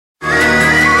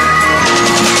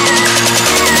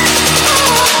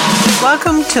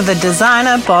Welcome to the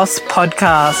Designer Boss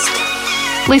Podcast.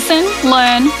 Listen,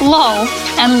 learn, lol,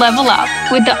 and level up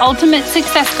with the ultimate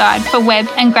success guide for web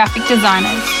and graphic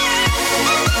designers.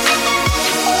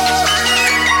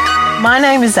 My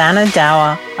name is Anna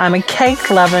Dower. I'm a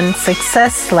cake-loving,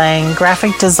 success-slaying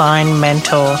graphic design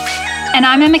mentor. And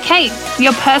I'm Emma Kate,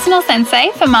 your personal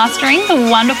sensei for mastering the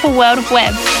wonderful world of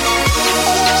web.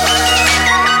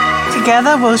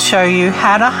 Together, we'll show you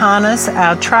how to harness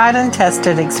our tried and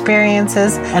tested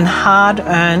experiences and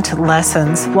hard-earned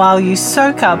lessons while you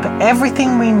soak up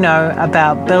everything we know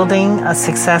about building a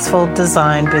successful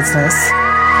design business.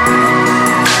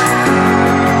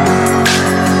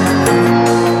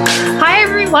 Hi,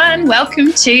 everyone.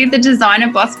 Welcome to the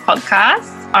Designer Boss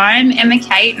Podcast. I'm Emma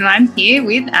Kate and I'm here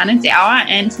with Anna Dower,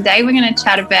 and today we're going to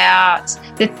chat about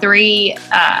the three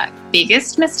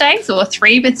biggest mistakes or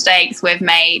three mistakes we've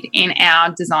made in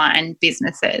our design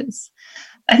businesses.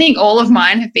 I think all of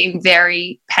mine have been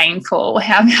very painful.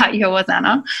 How about yours,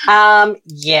 Anna?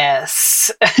 Yes.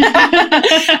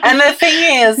 And the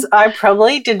thing is, I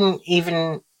probably didn't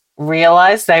even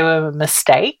realize they were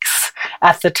mistakes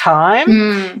at the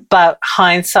time, but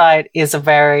hindsight is a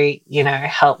very,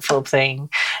 helpful thing.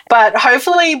 But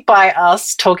hopefully by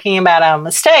us talking about our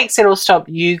mistakes, it'll stop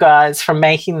you guys from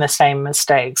making the same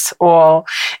mistakes, or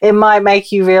it might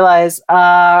make you realize,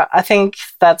 I think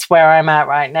that's where I'm at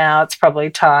right now. It's probably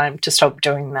time to stop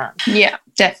doing that. Yeah,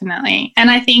 definitely.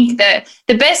 And I think that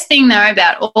the best thing, though,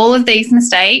 about all of these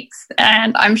mistakes,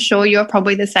 and I'm sure you're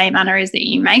probably the same, Anna, is that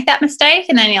you make that mistake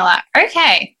and then you're like,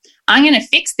 okay, I'm going to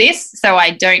fix this so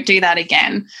I don't do that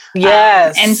again.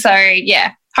 Yes. And so,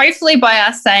 hopefully by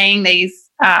us saying these,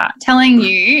 telling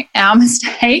you our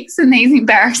mistakes and these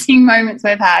embarrassing moments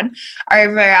we've had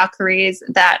over our careers,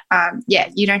 that,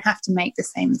 you don't have to make the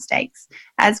same mistakes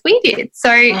as we did.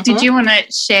 So did you want to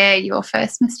share your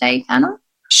first mistake, Anna?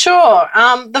 Sure.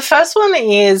 The first one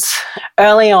is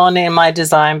early on in my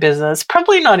design business,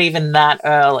 probably not even that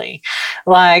early.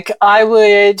 Like, I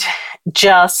would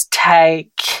just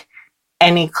take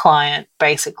any client,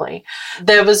 basically.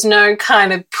 There was no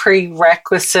kind of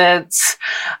prerequisites.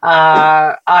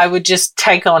 I would just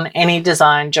take on any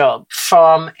design job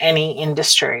from any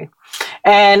industry.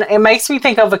 And it makes me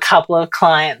think of a couple of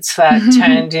clients that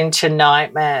turned into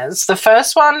nightmares. The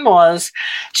first one was,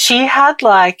 she had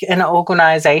like an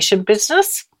organization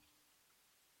business,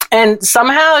 and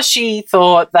somehow she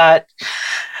thought that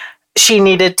she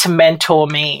needed to mentor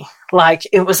me. Like,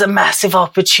 it was a massive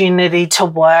opportunity to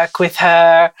work with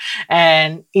her.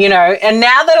 And, and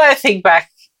now that I think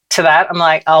back to that, I'm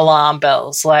like, alarm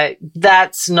bells, like,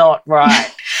 that's not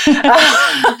right.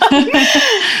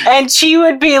 And she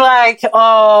would be like,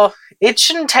 oh, it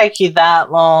shouldn't take you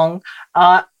that long.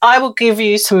 I will give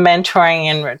you some mentoring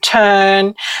in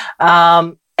return.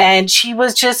 And she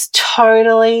was just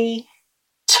totally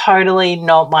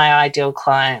not my ideal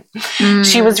client.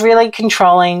 She was really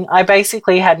controlling. I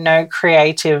basically had no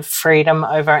creative freedom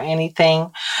over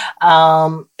anything.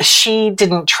 She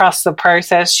didn't trust the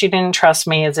process. She didn't trust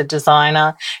me as a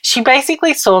designer. She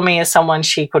basically saw me as someone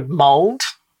she could mold.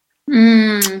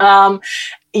 And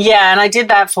I did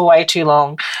that for way too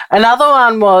long. Another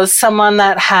one was someone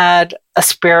that had a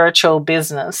spiritual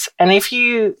business. And if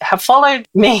you have followed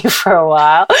me for a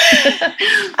while,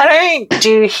 I don't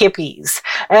do hippies.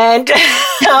 And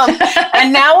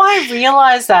and now I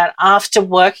realize that after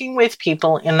working with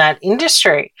people in that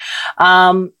industry.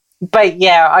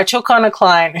 I took on a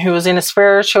client who was in a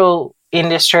spiritual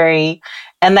industry,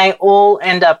 and they all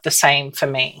end up the same for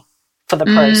me. For the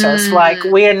process. Like,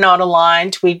 we are not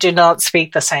aligned. We do not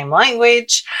speak the same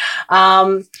language.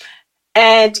 And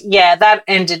that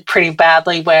ended pretty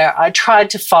badly, where I tried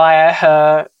to fire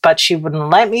her, but she wouldn't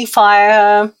let me fire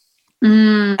her.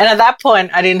 And at that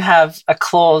point, I didn't have a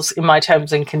clause in my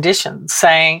terms and conditions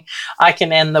saying I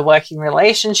can end the working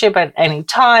relationship at any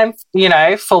time,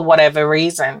 for whatever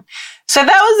reason. So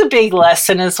that was a big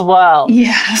lesson as well.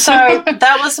 Yeah. So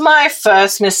that was my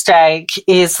first mistake,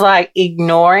 is like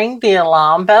ignoring the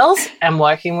alarm bells and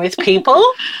working with people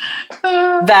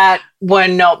that were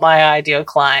not my ideal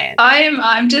client.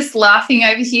 I'm just laughing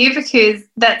over here because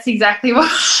that's exactly what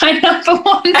my number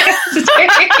one is to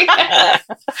do.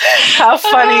 How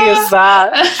funny is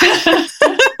that?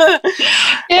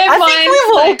 I think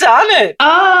we've all done it.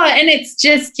 And it's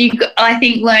just, I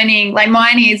think learning, like,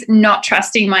 mine is not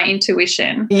trusting my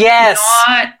intuition. Yes.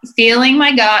 Not feeling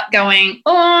my gut going,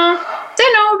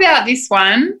 don't know about this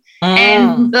one.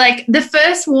 And like, the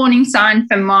first warning sign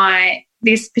for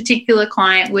this particular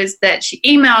client was that she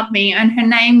emailed me and her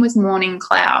name was Morning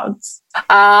Clouds.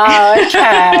 Oh,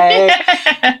 okay.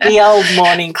 The old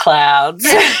morning clouds.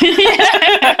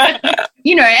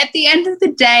 at the end of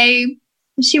the day,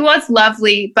 she was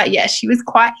lovely, but yeah, she was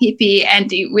quite hippie,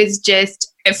 and it was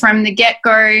just from the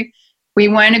get-go, we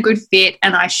weren't a good fit,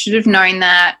 and I should have known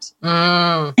that.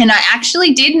 And I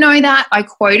actually did know that. I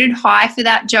quoted high for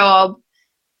that job,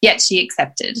 yet she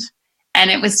accepted. And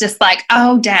it was just like,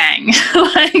 oh, dang,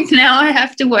 like now I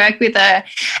have to work with her.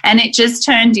 And it just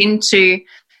turned into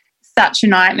such a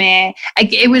nightmare.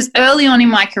 It was early on in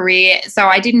my career, so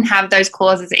I didn't have those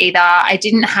clauses either. I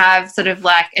didn't have sort of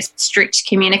like a strict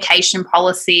communication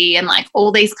policy and like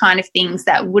all these kind of things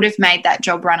that would have made that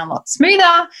job run a lot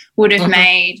smoother, would have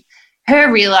made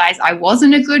her realize I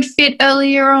wasn't a good fit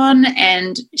earlier on,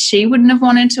 and she wouldn't have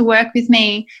wanted to work with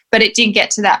me. But it did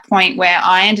get to that point where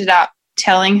I ended up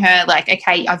telling her, like,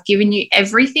 okay, I've given you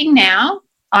everything now.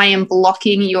 I am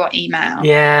blocking your email.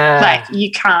 Yeah. Like,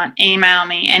 you can't email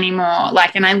me anymore.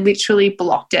 Like, and I literally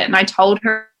blocked it. And I told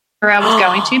her I was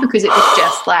going to, because it was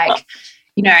just like,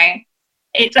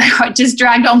 it just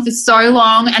dragged on for so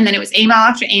long. And then it was email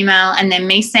after email, and then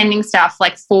me sending stuff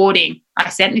like forwarding. I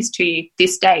sent this to you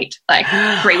this date, like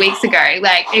 3 weeks ago.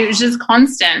 Like, it was just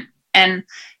constant. And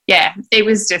yeah, it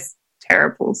was just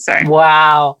terrible. So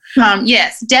wow.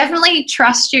 Yes, definitely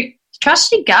trust your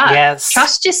gut. Yes.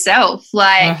 Trust yourself.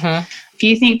 Like, if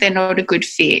you think they're not a good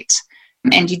fit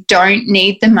and you don't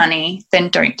need the money, then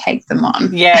don't take them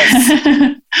on.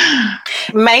 Yes.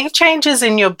 Make changes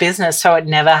in your business so it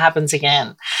never happens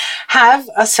again. Have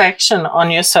a section on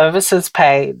your services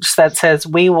page that says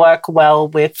we work well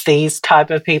with these type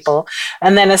of people,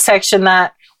 and then a section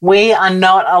that we are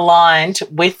not aligned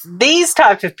with these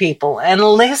type of people, and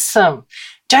list them.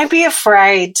 Don't be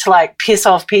afraid to like piss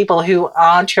off people who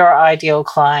aren't your ideal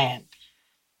client.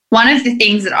 One of the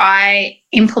things that I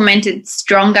implemented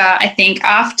stronger, I think,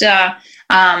 after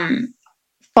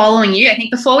following you, I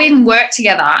think before we even worked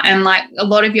together, and like a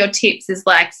lot of your tips is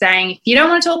like saying, if you don't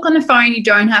want to talk on the phone, you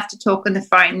don't have to talk on the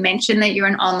phone. Mention that you're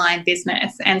an online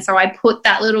business. And so I put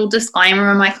that little disclaimer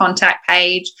on my contact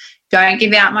page. Don't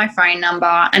give out my phone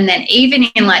number. And then even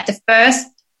in like the first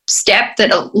step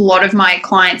that a lot of my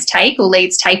clients take or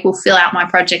leads take, will fill out my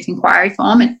project inquiry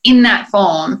form. And in that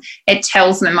form, it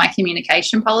tells them my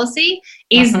communication policy.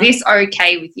 Is this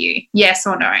okay with you? Yes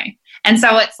or no? And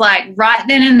so it's like right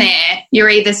then and there, you're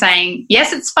either saying,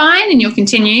 yes, it's fine, and you'll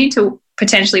continue to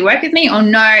potentially work with me, or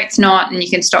no, it's not, and you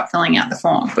can stop filling out the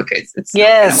form because it's not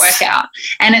going to work out.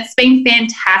 And it's been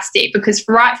fantastic because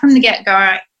right from the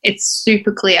get-go, it's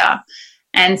super clear.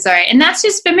 And that's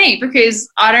just for me, because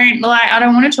I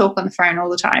don't want to talk on the phone all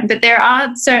the time. But there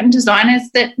are certain designers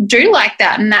that do like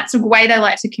that, and that's a way they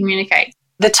like to communicate.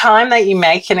 The time that you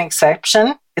make an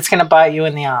exception, it's going to bite you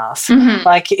in the ass.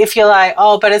 Like if you're like,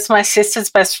 oh, but it's my sister's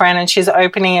best friend and she's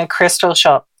opening a crystal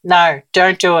shop. No,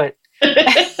 don't do it.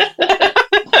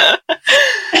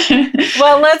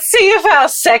 Well, let's see if our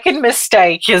second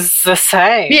mistake is the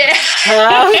same. Yeah.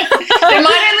 There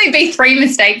might only be 3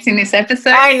 mistakes in this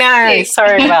episode. I know. Yeah.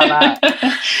 Sorry about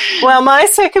that. Well, my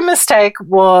second mistake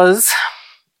was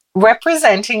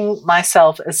representing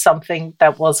myself as something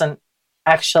that wasn't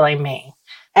actually me.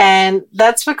 And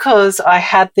that's because I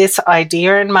had this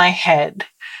idea in my head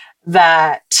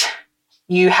that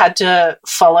you had to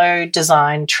follow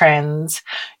design trends.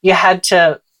 You had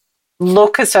to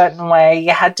look a certain way,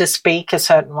 you had to speak a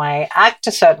certain way, act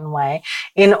a certain way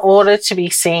in order to be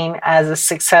seen as a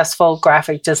successful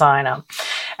graphic designer.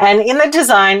 And in the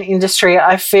design industry,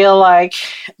 I feel like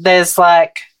there's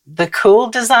like the cool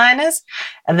designers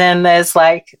and then there's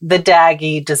like the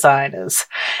daggy designers.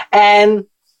 And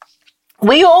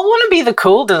we all want to be the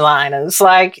cool designers.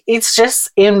 Like, it's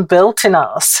just inbuilt in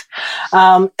us.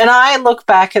 And I look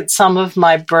back at some of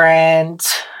my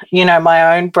brands,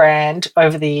 my own brand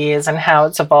over the years and how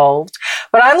it's evolved.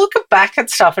 But I look back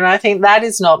at stuff and I think that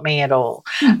is not me at all.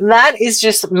 That is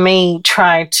just me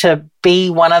trying to be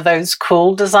one of those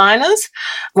cool designers.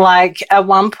 Like, at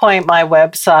one point, my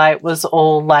website was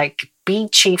all like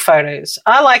beachy photos.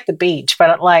 I like the beach,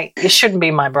 but it shouldn't be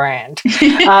my brand.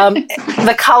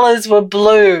 The colors were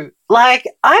blue. Like,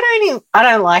 I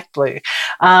don't like blue.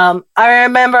 I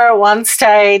remember at one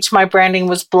stage my branding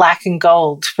was black and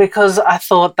gold because I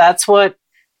thought that's what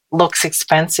looks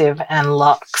expensive and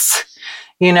luxe,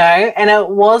 and it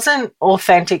wasn't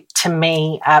authentic to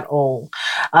me at all.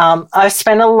 I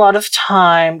spent a lot of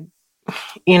time,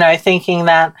 thinking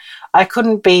that I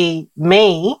couldn't be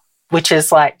me, which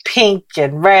is like pink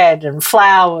and red and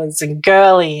flowers and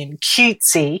girly and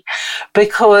cutesy,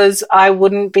 because I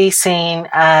wouldn't be seen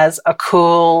as a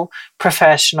cool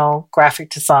professional graphic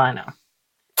designer.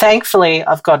 Thankfully,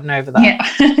 I've gotten over that.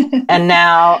 Yeah. And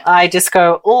now I just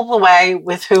go all the way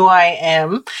with who I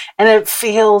am, and it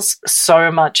feels so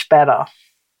much better.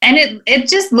 And it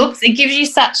just it gives you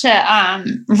such a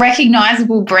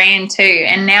recognizable brand too.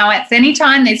 And now it's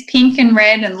anytime there's pink and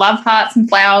red and love hearts and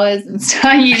flowers and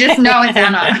stuff, you just know it's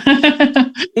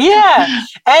Anna. Yeah.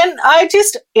 And I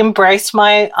just embraced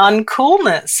my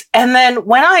uncoolness. And then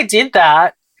when I did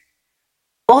that,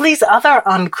 all these other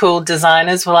uncool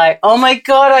designers were like, oh my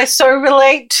God, I so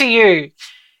relate to you.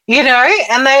 You know,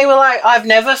 and they were like, I've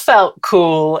never felt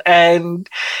cool. And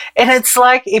it's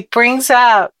like, it brings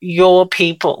out your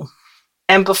people.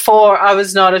 And before, I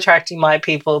was not attracting my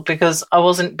people because I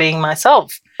wasn't being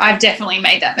myself. I've definitely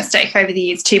made that mistake over the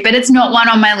years too, but it's not one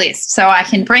on my list, so I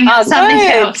can bring up something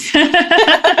else.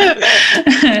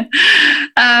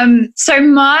 So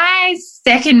my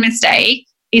second mistake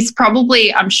is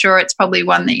probably, I'm sure it's probably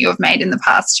one that you've made in the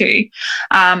past too.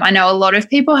 I know a lot of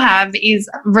people have, is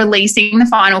releasing the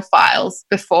final files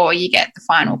before you get the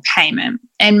final payment.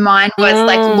 And mine was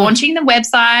like launching the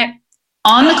website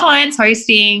on the client's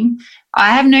hosting.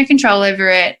 I have no control over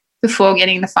it before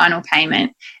getting the final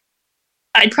payment.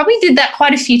 I probably did that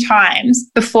quite a few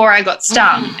times before I got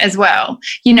stung as well,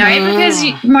 you know, because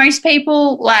most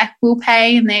people like will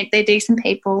pay and they're decent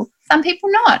people. Some people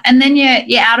not. And then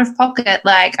you're out of pocket,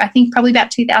 like I think probably about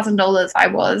 $2,000 I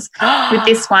was with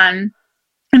this one.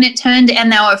 And and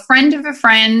they were a friend of a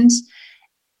friend,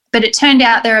 but it turned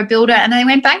out they're a builder and they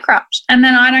went bankrupt. And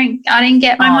then I didn't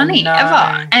get my money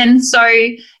ever. And so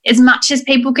as much as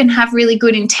people can have really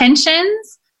good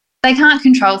intentions, they can't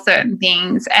control certain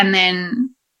things. And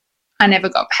then I never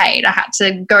got paid. I had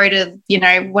to go to, you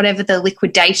know, whatever the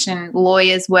liquidation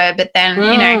lawyers were, but then,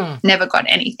 you know, never got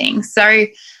anything. So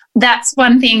that's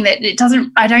one thing that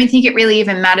I don't think it really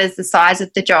even matters the size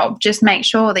of the job. Just make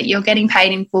sure that you're getting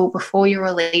paid in full before you're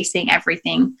releasing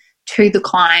everything to the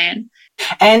client.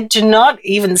 And do not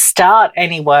even start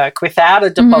any work without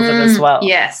a deposit as well.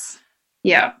 Yes.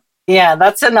 Yeah. Yeah,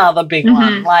 that's another big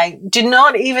one. Like, do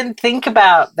not even think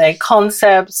about their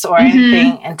concepts or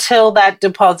anything until that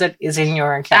deposit is in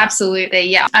your account. Absolutely,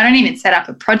 yeah. I don't even set up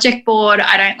a project board.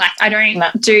 I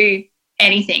don't do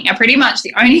anything. I pretty much,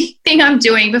 the only thing I'm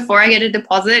doing before I get a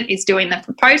deposit is doing the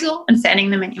proposal and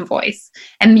sending them an invoice.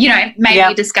 And, you know, maybe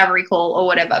a discovery call or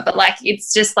whatever. But, like,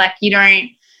 it's just like you don't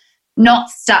not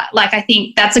start. Like, I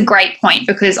think that's a great point,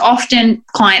 because often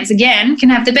clients, again, can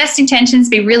have the best intentions,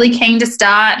 be really keen to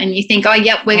start, and you think, oh,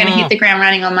 yep, we're going to hit the ground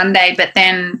running on Monday, but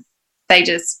then they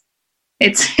just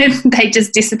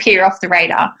disappear off the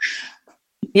radar.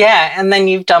 Yeah, and then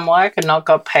you've done work and not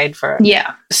got paid for it.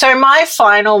 Yeah. So my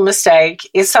final mistake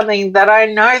is something that I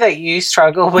know that you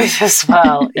struggle with as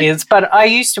well, but I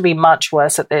used to be much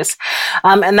worse at this.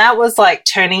 And that was like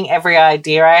turning every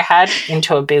idea I had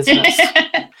into a business.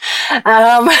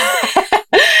 And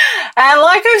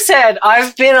like I've said,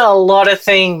 I've been a lot of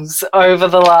things over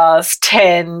the last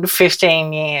 10,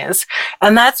 15 years.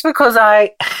 And that's because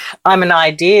I'm an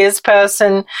ideas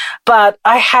person, but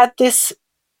I had this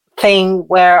thing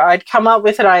where I'd come up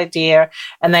with an idea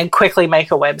and then quickly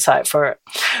make a website for it,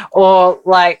 or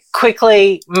like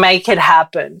quickly make it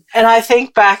happen. And I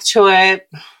think back to it,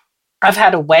 I've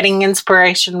had a wedding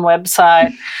inspiration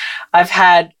website. I've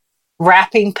had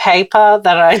wrapping paper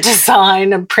that I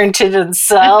design and printed and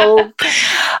sell.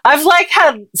 I've like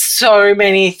had so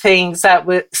many things that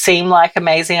would seem like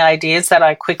amazing ideas that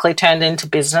I quickly turned into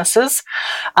businesses.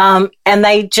 And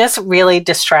they just really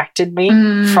distracted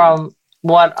me from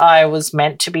what I was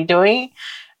meant to be doing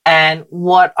and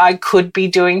what I could be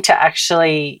doing to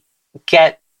actually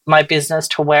get my business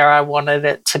to where I wanted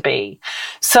it to be.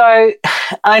 So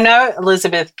I know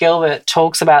Elizabeth Gilbert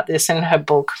talks about this in her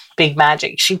book, Big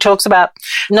Magic. She talks about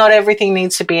not everything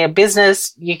needs to be a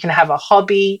business. You can have a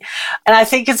hobby. And I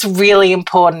think it's really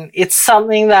important. It's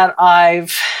something that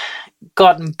I've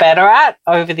gotten better at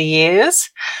over the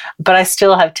years, but I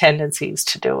still have tendencies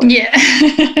to do it.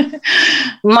 Yeah.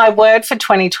 My word for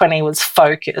 2020 was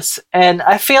focus. And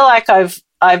I feel like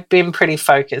I've been pretty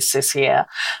focused this year,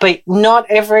 but not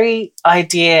every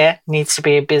idea needs to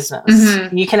be a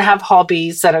business. You can have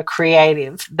hobbies that are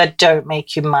creative that don't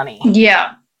make you money.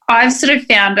 Yeah. I've sort of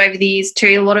found over the years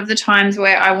too, a lot of the times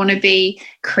where I want to be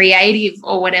creative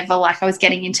or whatever, like I was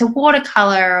getting into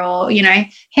watercolor or, you know,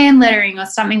 hand lettering or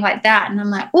something like that. And I'm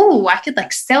like, oh, I could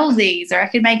like sell these or I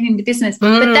could make it into business.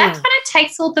 But that kind of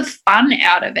takes all the fun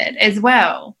out of it as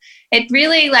well. It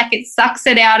really like it sucks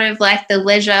it out of like the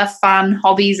leisure, fun,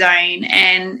 hobby zone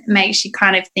and makes you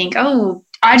kind of think, oh,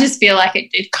 I just feel like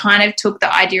it kind of took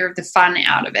the idea of the fun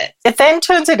out of it. It then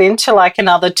turns it into like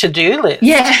another to-do list.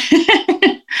 Yeah.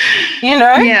 You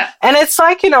know? Yeah. And it's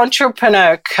like an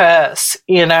entrepreneur curse,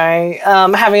 you know,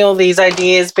 having all these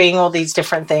ideas, being all these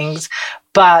different things,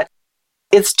 but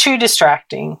it's too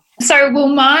distracting. Well,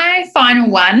 my final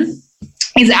one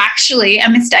is actually a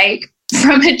mistake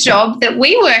from a job that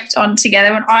we worked on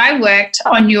together when I worked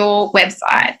on your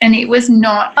website, and it was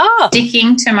not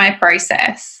sticking to my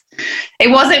process. It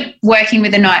wasn't working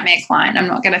with a nightmare client. I'm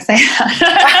not going to say that.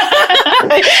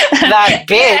 That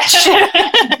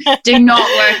bitch. Do not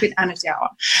work with Anna Dower.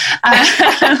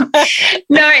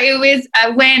 No, it was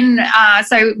when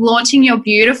launching your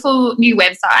beautiful new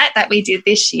website that we did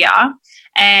this year.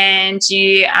 And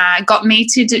you got me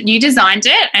to you designed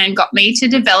it and got me to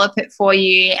develop it for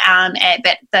you.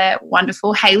 But the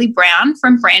wonderful Hayley Brown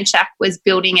from Branchack was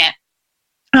building it,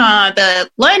 the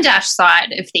LearnDash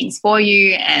side of things for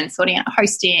you and sorting out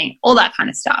hosting, all that kind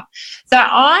of stuff. So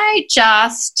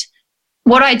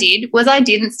what I did was I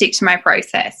didn't stick to my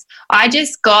process. I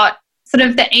just got sort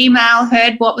of the email,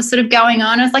 heard what was sort of going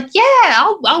on. I was like,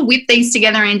 yeah, I'll whip these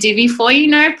together in Divi for you.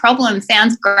 No problem.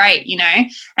 Sounds great,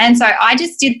 And so I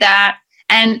just did that.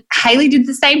 And Hayley did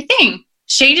the same thing.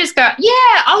 She just got,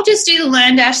 yeah, I'll just do the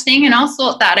LearnDash thing and I'll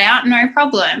sort that out. No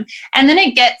problem. And then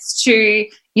it gets to,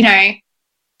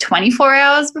 24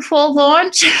 hours before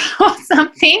launch or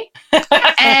something.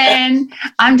 And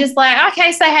I'm just like,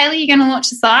 okay, so Hayley, you're going to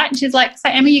launch the site? And she's like, so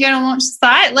Emma, you're going to launch the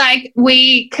site? Like,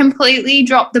 we completely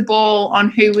dropped the ball on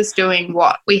who was doing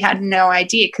what. We had no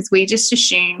idea because we just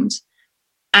assumed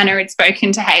Anna had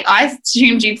spoken to Hayley. I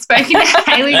assumed you'd spoken to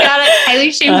Hayley about it. Hayley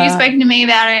assumed you'd spoken to me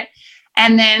about it.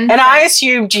 And I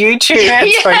assumed you two had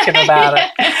spoken about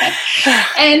it.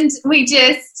 And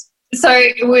so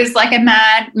it was like a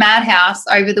madhouse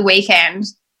over the weekend,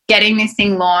 getting this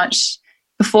thing launched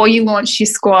before you launch your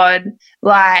squad,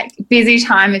 like busy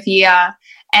time of year,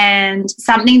 and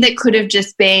something that could have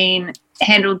just been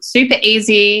handled super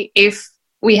easy if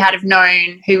we had have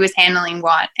known who was handling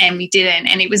what, and we didn't.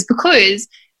 And it was because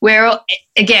we're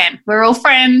all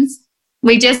friends.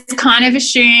 We just kind of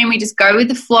assume, we just go with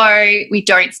the flow. We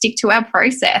don't stick to our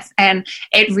process. And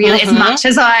it really, as much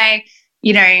as I,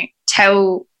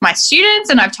 tell my students,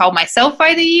 and I've told myself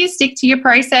over the years, stick to your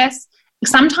process.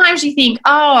 Sometimes you think,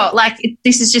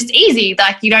 this is just easy.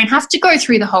 Like, you don't have to go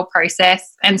through the whole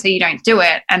process, and so you don't do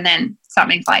it. And then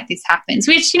something like this happens,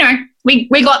 which,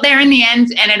 we got there in the end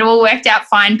and it all worked out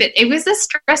fine, but it was a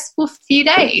stressful few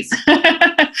days.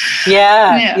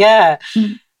 Yeah.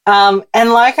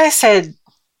 And like I said,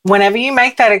 whenever you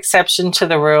make that exception to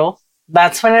the rule,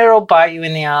 that's when it'll bite you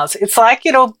in the ass. It's like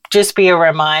it'll just be a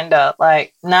reminder,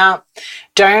 like, no,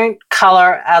 don't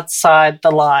color outside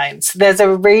the lines. There's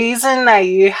a reason that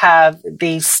you have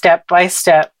the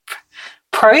step-by-step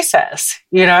process,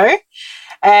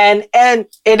 And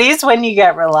it is when you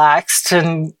get relaxed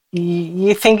and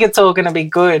you think it's all going to be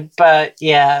good, but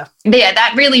yeah. Yeah,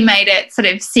 that really made it sort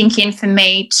of sink in for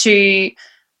me to,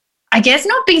 I guess,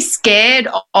 not be scared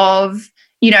of,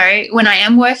 when I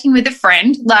am working with a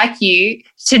friend like you,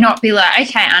 to not be like,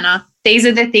 okay, Anna, these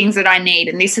are the things that I need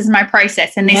and this is my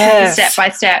process and this is the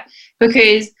step-by-step,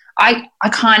 because I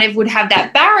kind of would have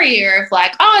that barrier of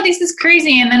like, oh, this is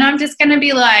crazy, and then I'm just going to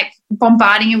be like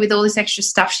bombarding her with all this extra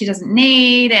stuff she doesn't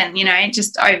need, and it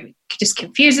just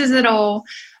confuses it all.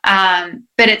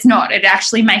 But it's not. It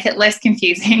actually make it less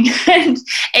confusing. And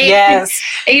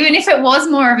even if it was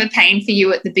more of a pain for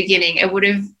you at the beginning, it would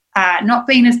have not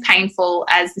been as painful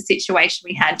as the situation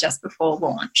we had just before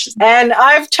launch. And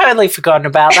I've totally forgotten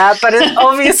about that, but it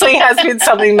obviously has been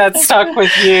something that's stuck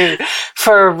with you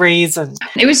for a reason.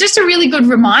 It was just a really good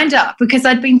reminder, because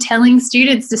I'd been telling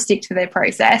students to stick to their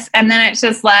process, and then it's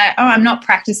just like, oh, I'm not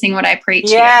practicing what I preach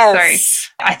here. So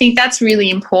I think that's really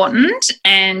important.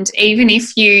 And even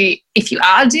if you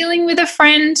are dealing with a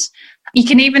friend, you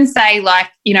can even say, like,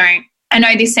 I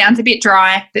know this sounds a bit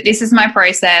dry, but this is my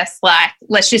process. Like,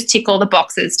 let's just tick all the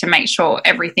boxes to make sure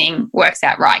everything works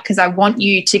out right, because I want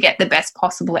you to get the best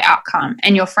possible outcome,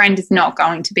 and your friend is not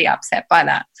going to be upset by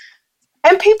that.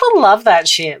 And people love that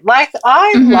shit. Like,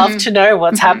 I love to know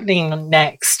what's happening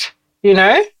next,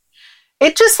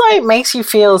 It just, like, makes you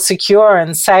feel secure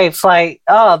and safe. Like,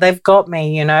 oh, they've got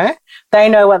me, They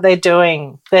know what they're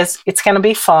doing. It's going to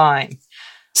be fine.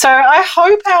 So I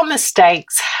hope our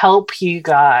mistakes help you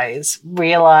guys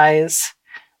realize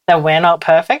that we're not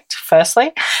perfect,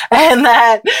 firstly, and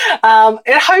that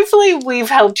hopefully we've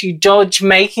helped you dodge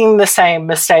making the same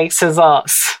mistakes as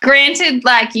us. Granted,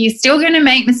 like, you're still going to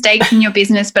make mistakes in your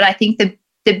business, but I think the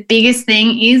biggest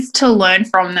thing is to learn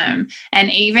from them. And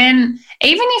even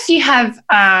if you have,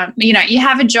 you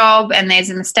have a job and there's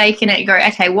a mistake in it, you go,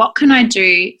 okay, what can I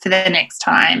do for the next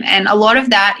time? And a lot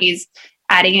of that is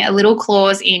adding a little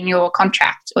clause in your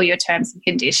contract or your terms and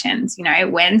conditions, you know,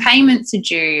 when payments are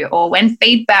due or when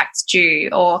feedback's due,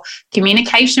 or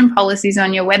communication policies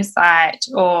on your website,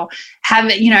 or have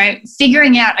it, you know,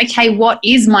 figuring out, okay, what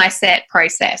is my set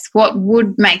process? What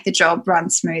would make the job run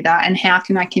smoother, and how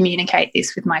can I communicate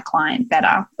this with my client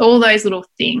better? All those little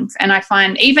things. And I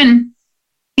find even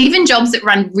jobs that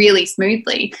run really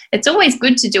smoothly, it's always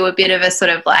good to do a bit of a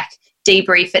sort of like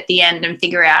debrief at the end and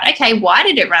figure out, okay, why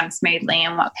did it run smoothly,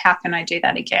 and how can I do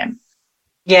that again?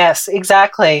 Yes,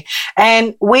 exactly.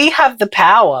 And we have the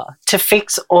power to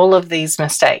fix all of these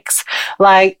mistakes.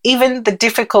 Like even the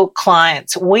difficult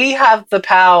clients, we have the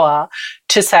power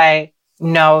to say,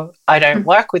 no, I don't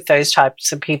work with those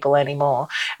types of people anymore.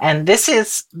 And this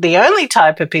is the only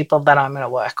type of people that I'm going to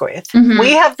work with. Mm-hmm.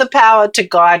 We have the power to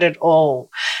guide it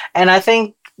all. And I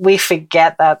think we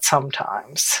forget that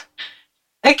sometimes.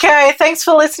 Okay, thanks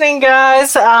for listening,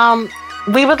 guys.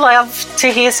 We would love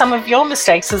to hear some of your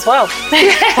mistakes as well.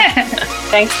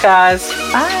 Thanks, guys.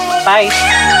 Bye. Bye.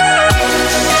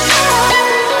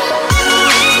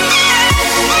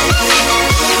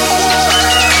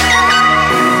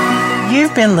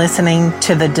 You've been listening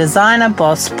to the Designer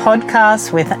Boss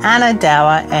podcast with Anna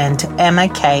Dower and Emma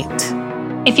Kate.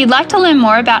 If you'd like to learn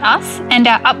more about us and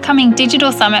our upcoming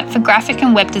digital summit for graphic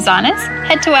and web designers,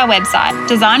 head to our website,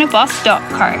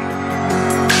 designerboss.co.